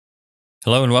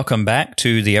Hello and welcome back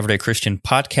to the Everyday Christian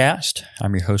Podcast.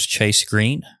 I'm your host, Chase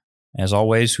Green. As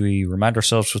always, we remind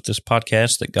ourselves with this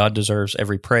podcast that God deserves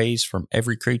every praise from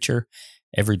every creature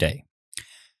every day.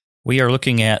 We are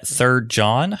looking at 3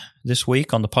 John this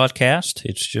week on the podcast.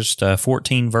 It's just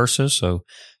 14 verses, so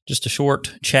just a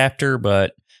short chapter,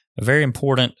 but a very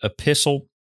important epistle.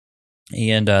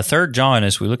 And 3 John,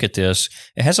 as we look at this,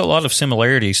 it has a lot of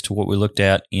similarities to what we looked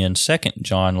at in 2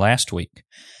 John last week.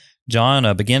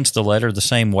 John begins the letter the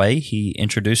same way. He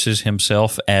introduces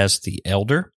himself as the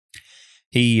elder.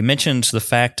 He mentions the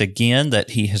fact again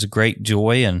that he has great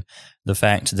joy in the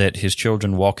fact that his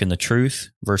children walk in the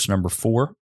truth, verse number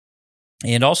 4.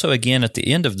 And also again at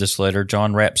the end of this letter,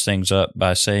 John wraps things up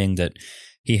by saying that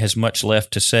he has much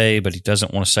left to say, but he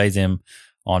doesn't want to say them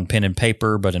on pen and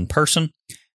paper, but in person.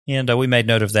 And we made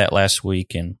note of that last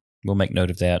week, and we'll make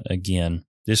note of that again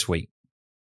this week.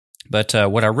 But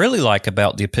what I really like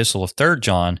about the epistle of 3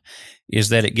 John is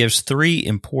that it gives 3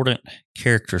 important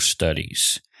character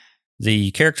studies.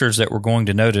 The characters that we're going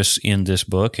to notice in this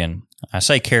book, and I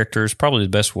say characters, probably the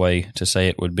best way to say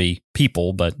it would be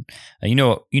people, but you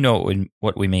know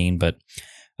what we mean. But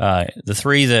the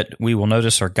 3 that we will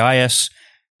notice are Gaius,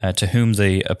 to whom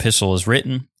the epistle is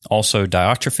written, also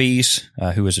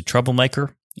Diotrephes, who is a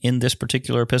troublemaker in this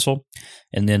particular epistle,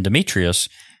 and then Demetrius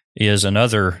is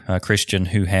another Christian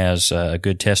who has a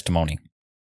good testimony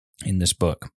in this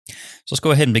book. So let's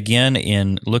go ahead and begin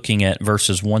in looking at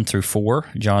verses 1 through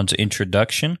 4, John's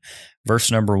introduction. Verse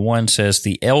number 1 says,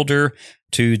 "The elder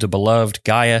to the beloved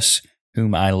Gaius,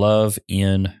 whom I love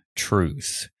in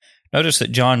truth." Notice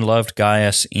that John loved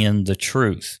Gaius in the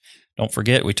truth. Don't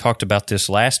forget, we talked about this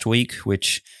last week,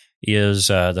 which is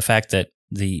the fact that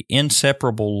the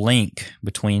inseparable link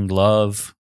between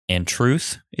love and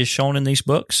truth is shown in these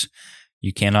books.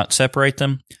 You cannot separate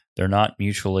them. They're not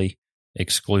mutually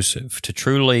exclusive. To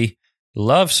truly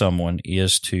love someone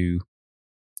is to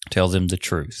tell them the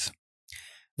truth.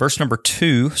 Verse number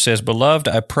 2 says, "Beloved,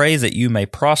 I pray that you may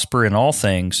prosper in all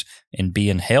things and be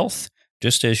in health,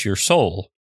 just as your soul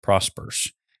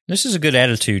prospers." This is a good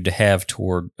attitude to have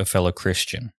toward a fellow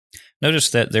Christian. Notice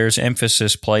that there's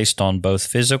emphasis placed on both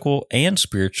physical and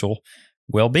spiritual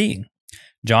well-being.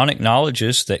 John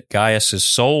acknowledges that Gaius'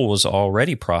 soul was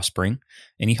already prospering,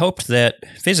 and he hoped that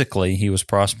physically he was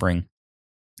prospering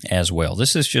as well.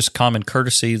 This is just common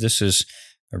courtesy. This is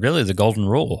really the golden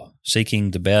rule,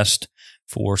 seeking the best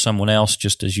for someone else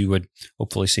just as you would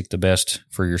hopefully seek the best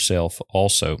for yourself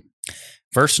also.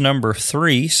 Verse number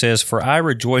 3 says, "For I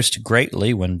rejoiced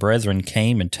greatly when brethren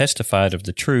came and testified of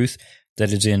the truth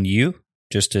that is in you,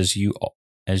 just as you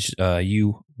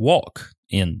walk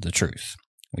in the truth."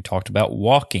 We talked about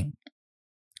walking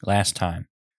last time.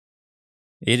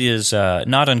 It is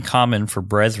not uncommon for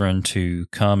brethren to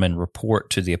come and report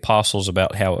to the apostles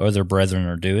about how other brethren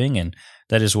are doing, and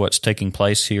that is what's taking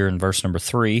place here in verse number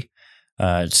 3.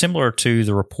 Similar to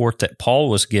the report that Paul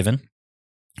was given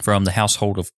from the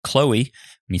household of Chloe,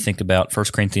 when you think about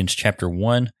 1 Corinthians chapter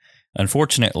 1.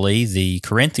 Unfortunately, the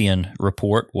Corinthian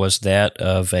report was that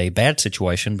of a bad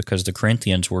situation because the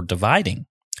Corinthians were dividing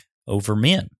over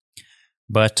men.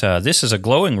 But this is a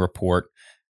glowing report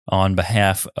on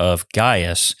behalf of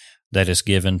Gaius that is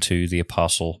given to the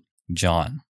Apostle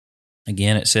John.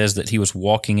 Again, it says that he was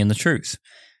walking in the truth.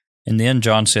 And then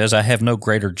John says, "I have no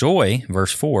greater joy,"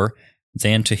 verse 4,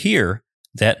 "than to hear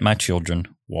that my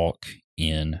children walk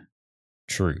in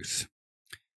truth."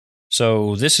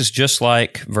 So this is just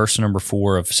like verse number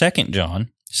 4 of 2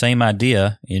 John, same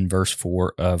idea in verse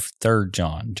 4 of 3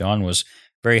 John. John was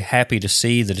very happy to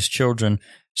see that his children,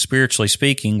 spiritually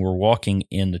speaking, were walking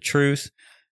in the truth.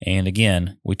 And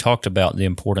again, we talked about the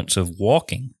importance of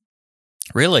walking,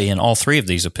 really, in all 3 of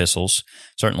these epistles.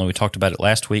 Certainly we talked about it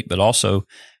last week, but also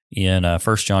in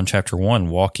 1 John chapter 1,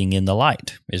 walking in the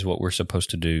light is what we're supposed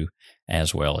to do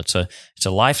as well. It's a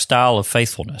lifestyle of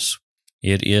faithfulness.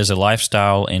 It is a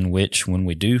lifestyle in which when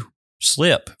we do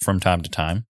slip from time to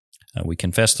time, we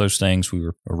confess those things, we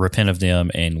repent of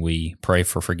them, and we pray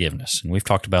for forgiveness. And we've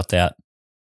talked about that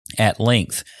at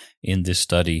length in this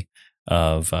study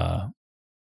of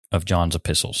John's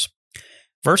epistles.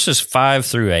 Verses 5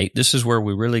 through 8, this is where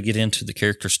we really get into the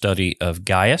character study of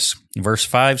Gaius. Verse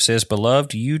 5 says,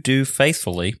 "Beloved, you do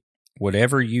faithfully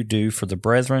whatever you do for the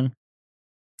brethren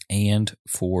and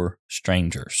for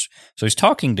strangers." So he's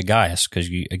talking to Gaius because,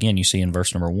 you see in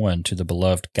verse number 1, to the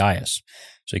beloved Gaius.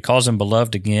 So he calls him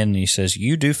beloved again, and he says,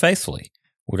 "You do faithfully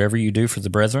whatever you do for the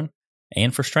brethren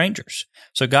and for strangers."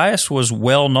 So Gaius was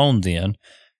well known then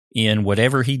in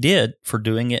whatever he did for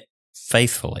doing it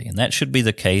faithfully, and that should be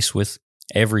the case with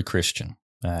every Christian.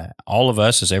 All of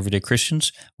us as everyday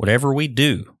Christians, whatever we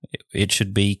do, it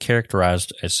should be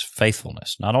characterized as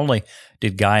faithfulness. Not only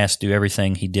did Gaius do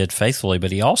everything he did faithfully,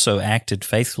 but he also acted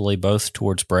faithfully both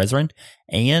towards brethren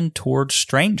and towards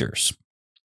strangers.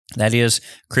 That is,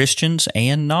 Christians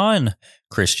and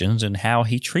non-Christians, and how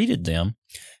he treated them.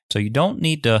 So you don't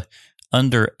need to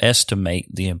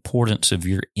underestimate the importance of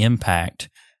your impact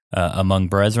among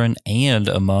brethren and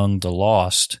among the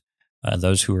lost,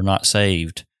 those who are not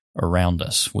saved around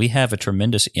us. We have a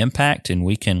tremendous impact, and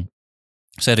we can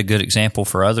set a good example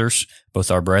for others,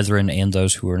 both our brethren and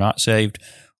those who are not saved,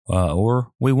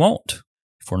 or we won't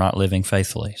if we're not living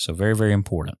faithfully. So very, very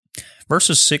important.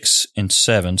 Verses 6 and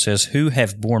 7 says, "Who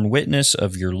have borne witness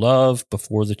of your love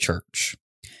before the church.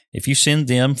 If you send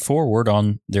them forward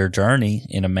on their journey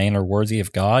in a manner worthy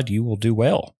of God, you will do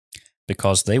well,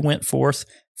 because they went forth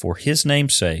for his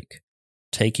name's sake,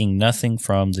 taking nothing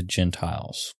from the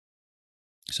Gentiles."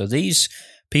 So these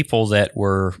people that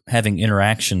were having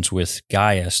interactions with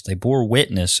Gaius, they bore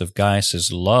witness of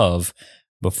Gaius's love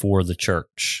before the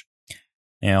church.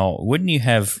 Now, wouldn't you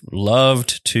have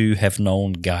loved to have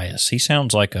known Gaius? He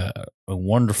sounds like a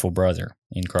wonderful brother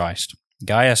in Christ.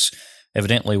 Gaius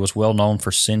evidently was well known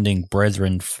for sending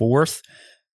brethren forth,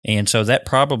 and so that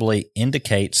probably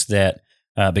indicates that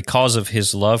because of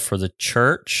his love for the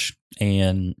church,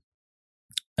 and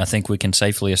I think we can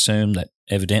safely assume that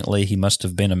evidently he must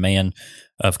have been a man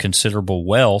of considerable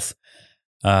wealth.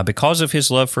 Because of his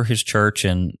love for his church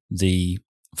and the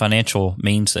financial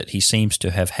means that he seems to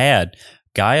have had,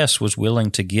 Gaius was willing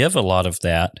to give a lot of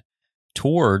that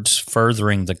towards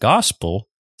furthering the gospel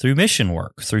through mission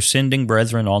work, through sending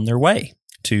brethren on their way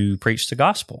to preach the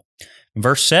gospel.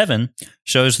 Verse 7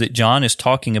 shows that John is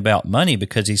talking about money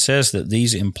because he says that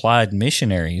these implied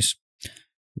missionaries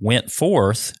went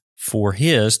forth for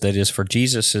his, that is, for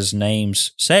Jesus'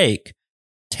 name's sake,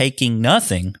 taking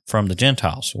nothing from the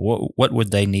Gentiles. What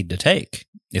would they need to take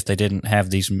if they didn't have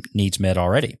these needs met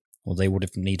already? Well, they would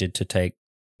have needed to take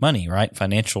money, right?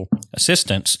 Financial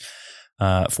assistance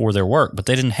for their work. But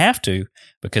they didn't have to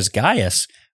because Gaius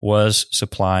was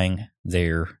supplying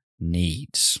their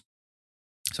needs.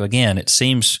 So again, it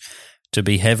seems to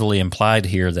be heavily implied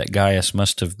here that Gaius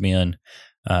must have been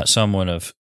someone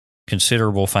of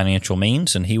considerable financial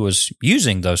means, and he was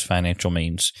using those financial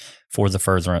means for the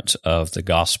furtherance of the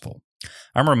gospel.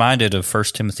 I'm reminded of 1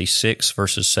 Timothy 6,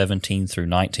 verses 17 through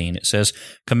 19. It says,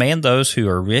 "Command those who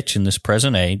are rich in this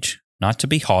present age not to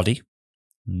be haughty,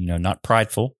 not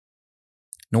prideful,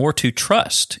 nor to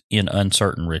trust in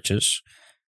uncertain riches."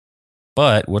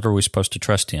 But what are we supposed to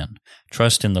trust in?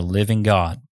 Trust in the living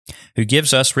God, who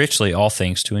gives us richly all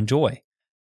things to enjoy.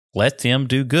 Let them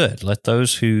do good. Let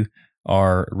those who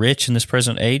are rich in this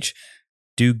present age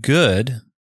do good,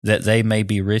 that they may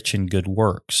be rich in good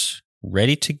works,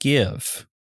 ready to give,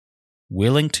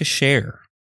 willing to share,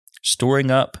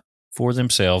 storing up for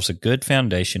themselves a good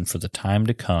foundation for the time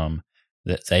to come,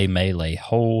 that they may lay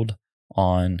hold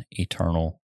on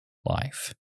eternal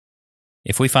life.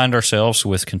 If we find ourselves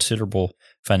with considerable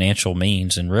financial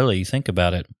means, and really think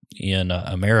about it, in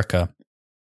America,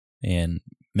 and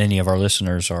many of our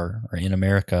listeners are in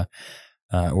America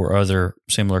or other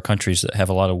similar countries that have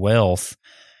a lot of wealth,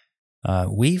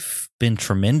 we've been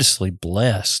tremendously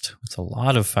blessed with a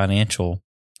lot of financial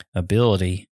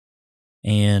ability,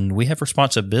 and we have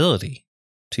responsibility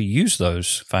to use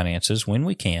those finances when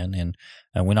we can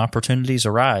and when opportunities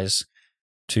arise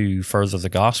to further the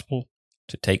gospel,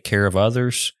 to take care of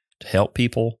others, to help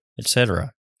people,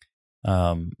 etc.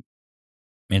 And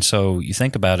so you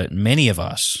think about it, many of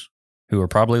us who are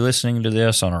probably listening to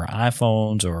this on our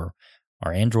iPhones or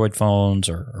our Android phones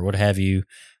or what have you,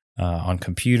 on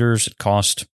computers that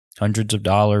cost hundreds of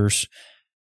dollars.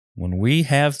 When we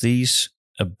have these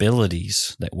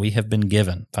abilities that we have been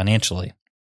given financially,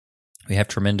 we have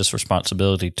tremendous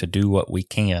responsibility to do what we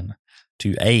can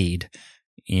to aid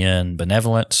in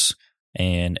benevolence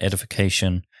and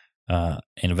edification and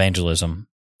evangelism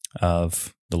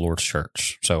of the Lord's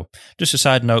church. So just a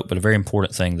side note, but a very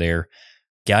important thing there.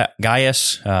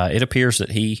 Gaius, it appears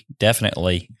that he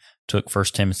definitely took 1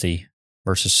 Timothy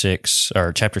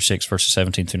chapter 6, verses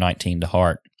 17 through 19 to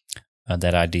heart,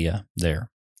 that idea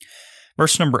there.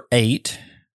 Verse number 8,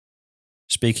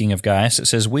 speaking of Gaius, it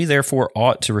says, "We therefore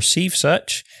ought to receive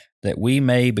such, that we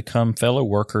may become fellow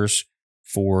workers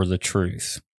for the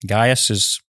truth."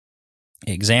 Gaius's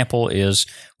example is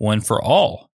one for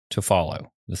all to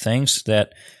follow. The things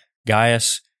that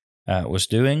Gaius was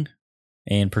doing,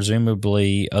 and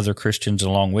presumably other Christians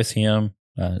along with him,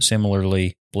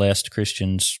 similarly blessed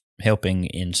Christians helping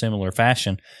in similar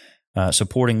fashion,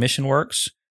 supporting mission works.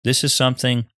 This is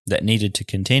something that needed to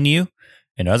continue,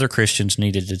 and other Christians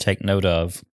needed to take note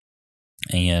of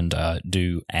and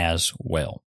do as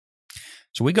well.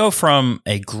 So we go from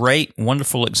a great,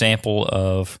 wonderful example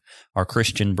of our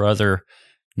Christian brother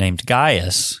named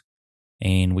Gaius,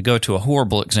 and we go to a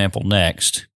horrible example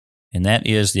next, and that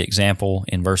is the example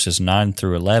in verses 9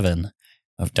 through 11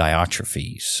 of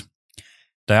Diotrephes.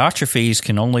 Diotrephes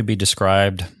can only be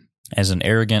described as an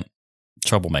arrogant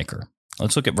troublemaker.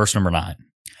 Let's look at verse number 9.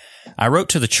 I wrote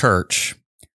to the church,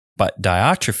 but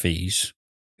Diotrephes,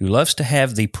 who loves to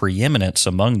have the preeminence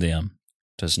among them,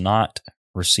 does not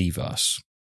receive us.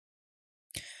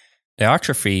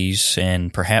 Diotrephes,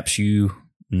 and perhaps you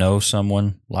know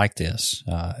someone like this.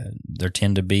 There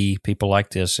tend to be people like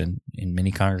this in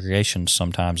many congregations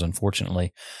sometimes,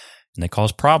 unfortunately, and they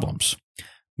cause problems.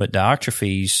 But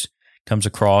Diotrephes comes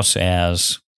across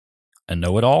as a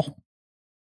know-it-all,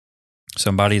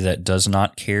 somebody that does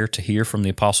not care to hear from the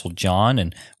Apostle John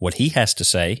and what he has to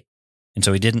say, and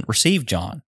so he didn't receive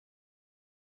John.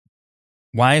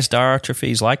 Why is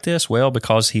Diotrephes like this? Well,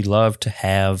 because he loved to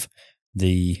have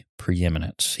the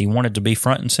preeminence. He wanted to be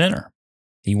front and center.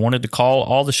 He wanted to call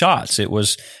all the shots. It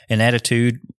was an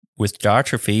attitude with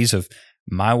Diotrephes of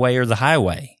my way or the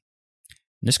highway.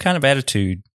 And this kind of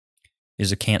attitude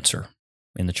is a cancer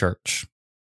in the church.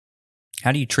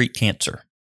 How do you treat cancer?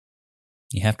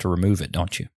 You have to remove it,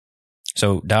 don't you?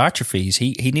 So Diotrephes,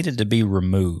 he needed to be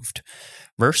removed.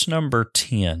 Verse number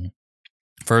 10,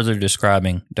 further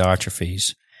describing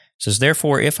Diotrephes, says,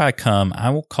 Therefore, if I come,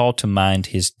 I will call to mind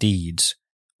his deeds,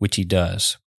 which he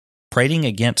does, prating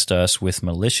against us with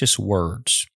malicious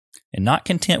words. And not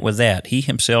content with that, he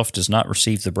himself does not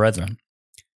receive the brethren,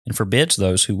 and forbids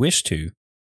those who wish to,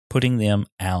 putting them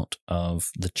out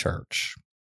of the church.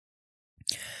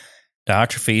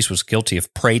 Diotrephes was guilty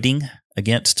of prating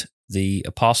against the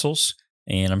apostles,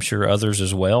 and I'm sure others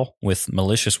as well, with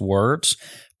malicious words.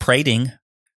 Prating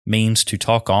means to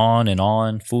talk on and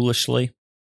on foolishly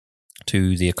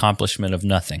to the accomplishment of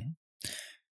nothing.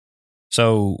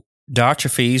 So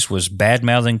Diotrephes was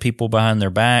bad-mouthing people behind their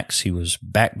backs. He was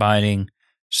backbiting,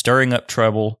 stirring up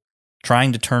trouble,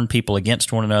 trying to turn people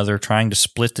against one another, trying to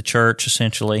split the church,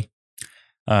 essentially.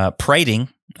 Prating,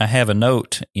 I have a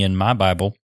note in my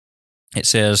Bible. It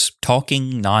says,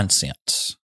 talking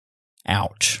nonsense.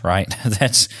 Ouch, right?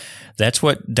 That's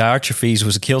what Diotrephes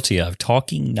was guilty of,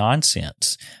 talking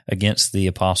nonsense against the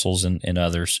apostles and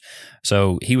others.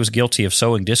 So he was guilty of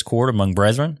sowing discord among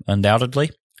brethren,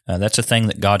 undoubtedly. That's a thing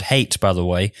that God hates, by the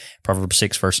way, Proverbs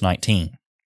 6, verse 19.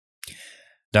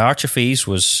 Diotrephes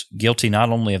was guilty not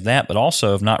only of that, but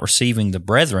also of not receiving the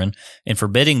brethren and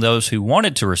forbidding those who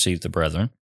wanted to receive the brethren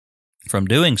from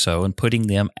doing so and putting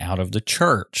them out of the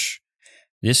church.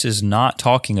 This is not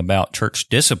talking about church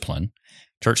discipline.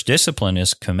 Church discipline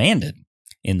is commanded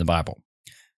in the Bible.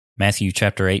 Matthew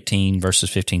chapter 18, verses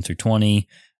 15 through 20,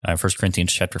 1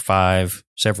 Corinthians chapter 5,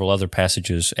 several other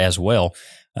passages as well.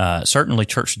 Certainly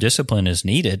church discipline is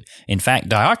needed. In fact,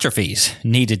 Diotrephes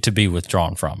needed to be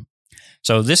withdrawn from.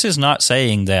 So this is not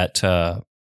saying that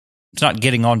it's not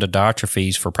getting on to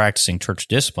Diotrephes for practicing church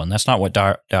discipline. That's not what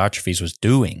Diotrephes was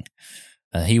doing.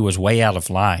 He was way out of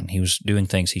line. He was doing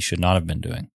things he should not have been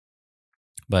doing.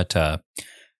 But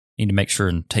need to make sure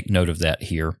and take note of that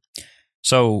here.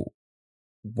 So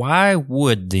why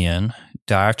would then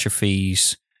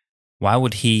Diotrephes, why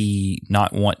would he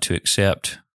not want to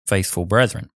accept faithful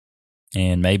brethren?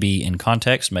 And maybe in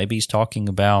context, maybe he's talking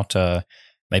about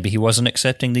maybe he wasn't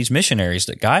accepting these missionaries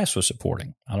that Gaius was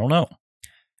supporting. I don't know.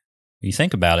 You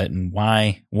think about it and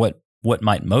why, what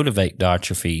might motivate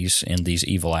Diotrephes in these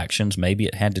evil actions? Maybe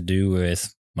it had to do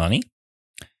with money.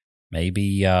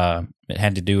 Maybe it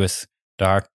had to do with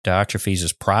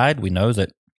Diotrephes' pride. We know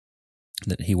that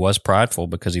he was prideful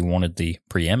because he wanted the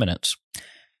preeminence.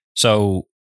 So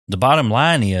the bottom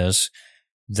line is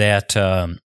that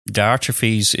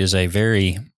Diotrephes is a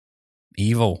very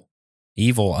evil,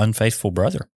 unfaithful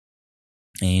brother.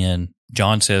 And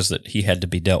John says that he had to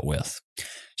be dealt with.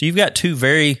 So you've got two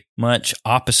very much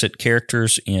opposite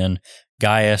characters in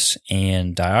Gaius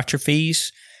and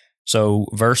Diotrephes. So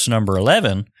verse number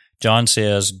 11, John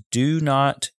says, do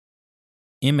not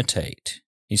imitate.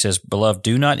 He says, Beloved,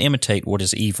 do not imitate what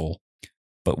is evil,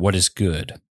 but what is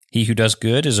good. He who does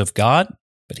good is of God,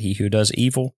 but he who does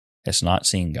evil has not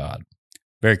seen God.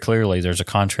 Very clearly, there's a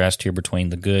contrast here between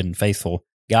the good and faithful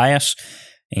Gaius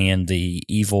and the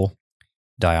evil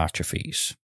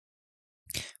Diotrephes.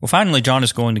 Well, finally, John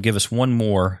is going to give us one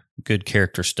more good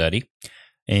character study,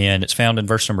 and it's found in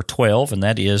verse number 12, and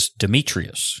that is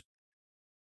Demetrius.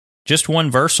 Just one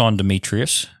verse on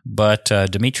Demetrius, but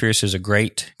Demetrius is a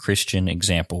great Christian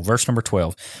example. Verse number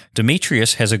 12,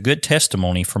 Demetrius has a good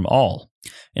testimony from all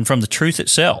and from the truth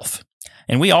itself.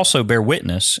 And we also bear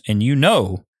witness, and you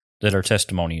know that our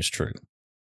testimony is true.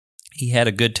 He had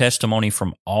a good testimony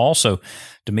from all, so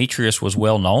Demetrius was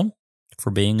well known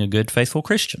for being a good, faithful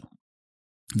Christian.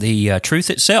 The truth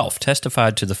itself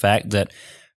testified to the fact that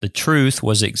the truth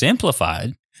was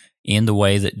exemplified in the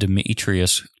way that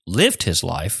Demetrius lived his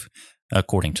life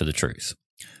according to the truth.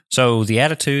 So the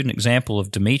attitude and example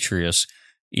of Demetrius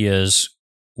is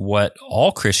what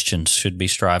all Christians should be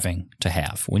striving to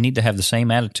have. We need to have the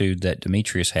same attitude that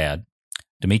Demetrius had,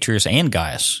 Demetrius and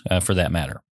Gaius, for that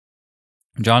matter.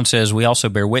 John says we also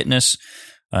bear witness.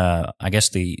 I guess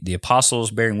the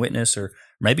apostles bearing witness, or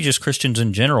maybe just Christians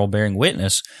in general bearing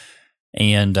witness.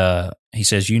 And he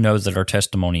says, you know that our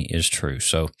testimony is true.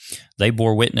 So they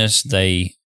bore witness.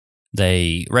 They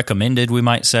recommended, we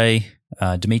might say,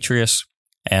 Demetrius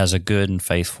as a good and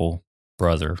faithful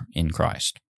brother in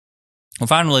Christ. Well,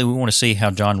 finally, we want to see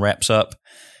how John wraps up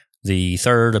the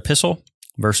third epistle,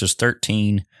 verses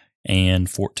 13 and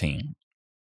 14.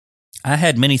 I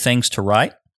had many things to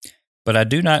write, but I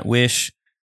do not wish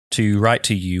to write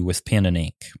to you with pen and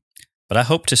ink. But I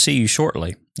hope to see you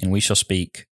shortly, and we shall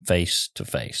speak face to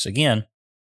face. Again,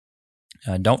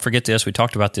 don't forget this. We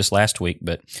talked about this last week,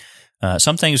 but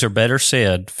some things are better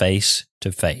said face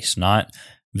to face, not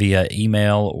via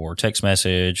email or text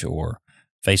message or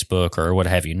Facebook or what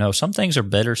have you. No, some things are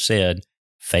better said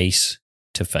face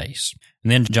to face.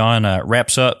 And then John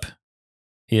wraps up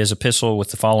his epistle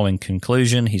with the following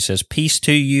conclusion. He says, peace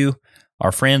to you.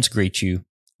 Our friends greet you.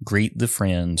 Greet the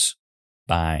friends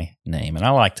by name. And I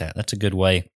like that. That's a good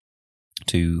way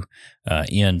to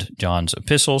end John's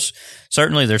epistles.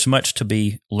 Certainly, there's much to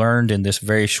be learned in this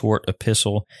very short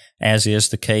epistle, as is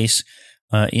the case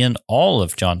in all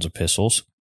of John's epistles.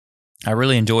 I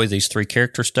really enjoy these three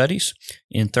character studies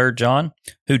in 3 John.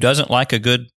 Who doesn't like a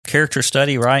good character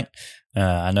study, right?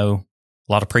 I know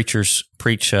a lot of preachers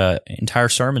preach entire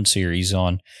sermon series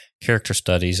on character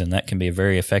studies, and that can be a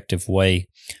very effective way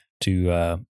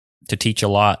to teach a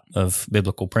lot of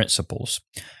biblical principles.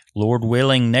 Lord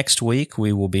willing, next week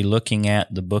we will be looking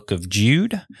at the book of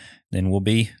Jude. Then we'll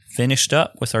be finished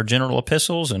up with our general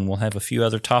epistles, and we'll have a few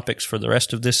other topics for the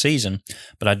rest of this season.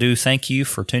 But I do thank you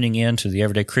for tuning in to the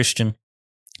Everyday Christian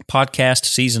Podcast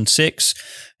Season 6,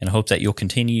 and I hope that you'll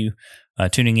continue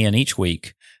tuning in each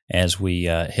week as we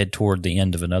head toward the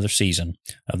end of another season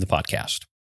of the podcast.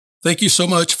 Thank you so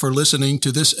much for listening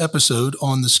to this episode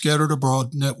on the Scattered Abroad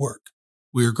Network.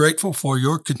 We are grateful for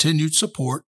your continued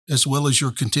support as well as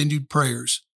your continued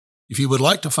prayers. If you would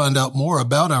like to find out more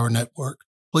about our network,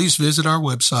 please visit our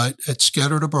website at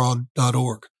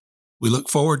scatteredabroad.org. We look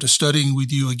forward to studying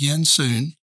with you again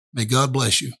soon. May God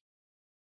bless you.